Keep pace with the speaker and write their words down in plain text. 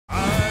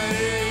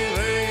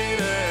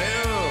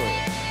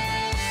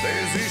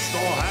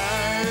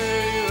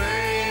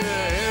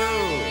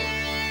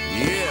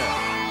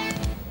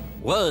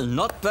Well,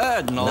 not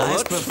bad, Norbert.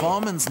 Nice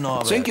performance,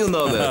 Norbert. Thank you,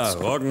 Norbert.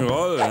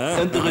 Rock'n'roll,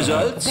 huh? And the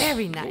results?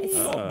 Very nice.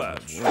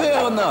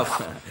 Fair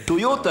enough.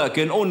 Toyota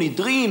can only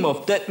dream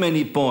of that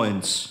many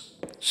points.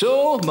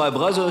 So, my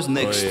brother is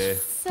next.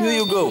 Here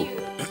you go.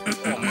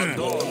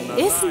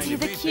 Isn't he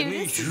the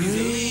cutest?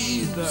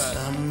 Dreams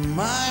are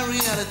my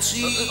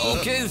reality.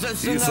 Okay,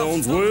 that's He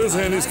sounds worse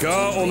than his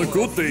car on a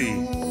good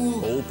day.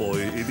 Oh boy,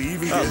 it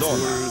even gets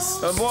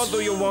worse. What do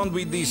you want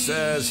with this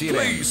siren?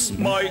 Please,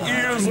 my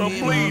ears are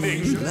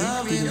bleeding.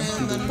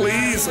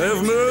 Please,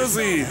 have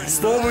mercy.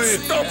 Stop it.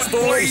 Stop, Is he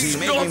please.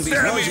 making God this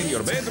damn noise in it.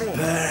 your bedroom?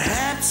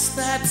 Perhaps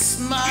that's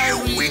my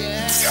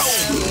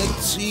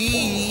reality.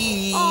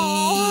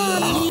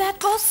 Oh,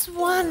 that was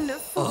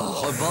wonderful.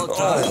 about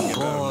time.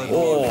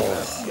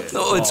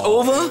 Oh, it's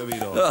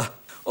over?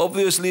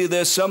 Obviously,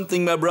 there's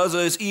something my brother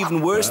is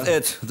even worse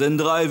at than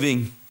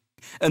driving.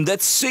 And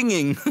that's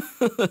singing.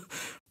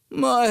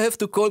 I have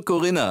to call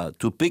Corinna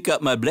to pick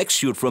up my black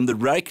suit from the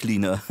dry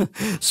cleaner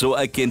so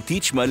I can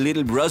teach my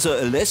little brother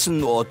a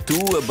lesson or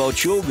two about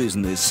show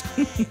business.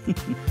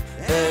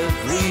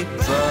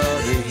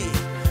 Everybody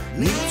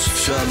needs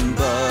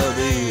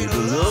somebody to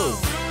love.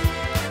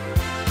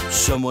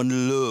 Someone to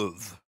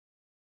love.